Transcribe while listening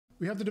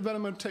We have the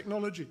development of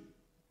technology.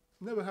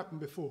 Never happened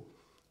before.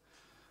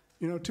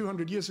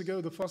 200 years ago,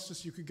 the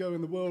fastest you could go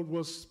in the world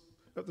was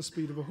at the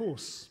speed of a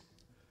horse.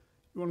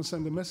 You want to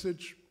send a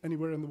message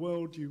anywhere in the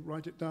world, you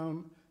write it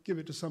down, give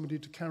it to somebody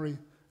to carry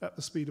at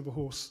the speed of a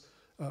horse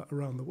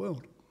around the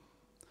world.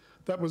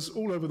 That was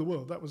all over the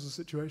world. That was the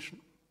situation.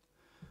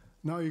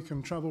 Now you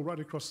can travel right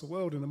across the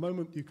world in a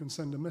moment. You can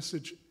send a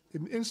message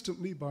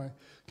instantly by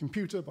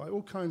computer, by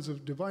all kinds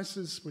of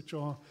devices which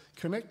are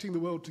connecting the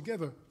world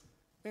together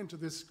into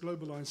this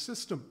globalized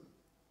system.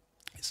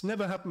 It's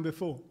never happened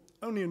before.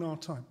 Only in our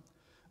time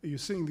are you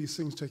seeing these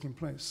things taking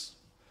place.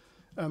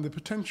 And the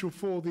potential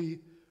for the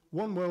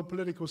one world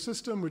political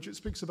system, which it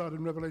speaks about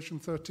in Revelation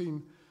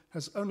 13,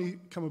 has only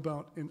come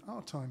about in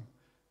our time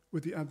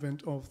with the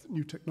advent of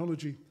new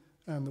technology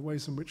and the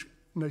ways in which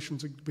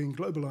nations are being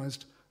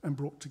globalized and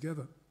brought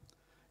together.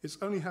 It's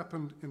only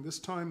happened in this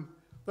time.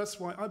 That's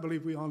why I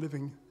believe we are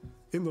living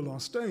in the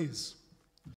last days.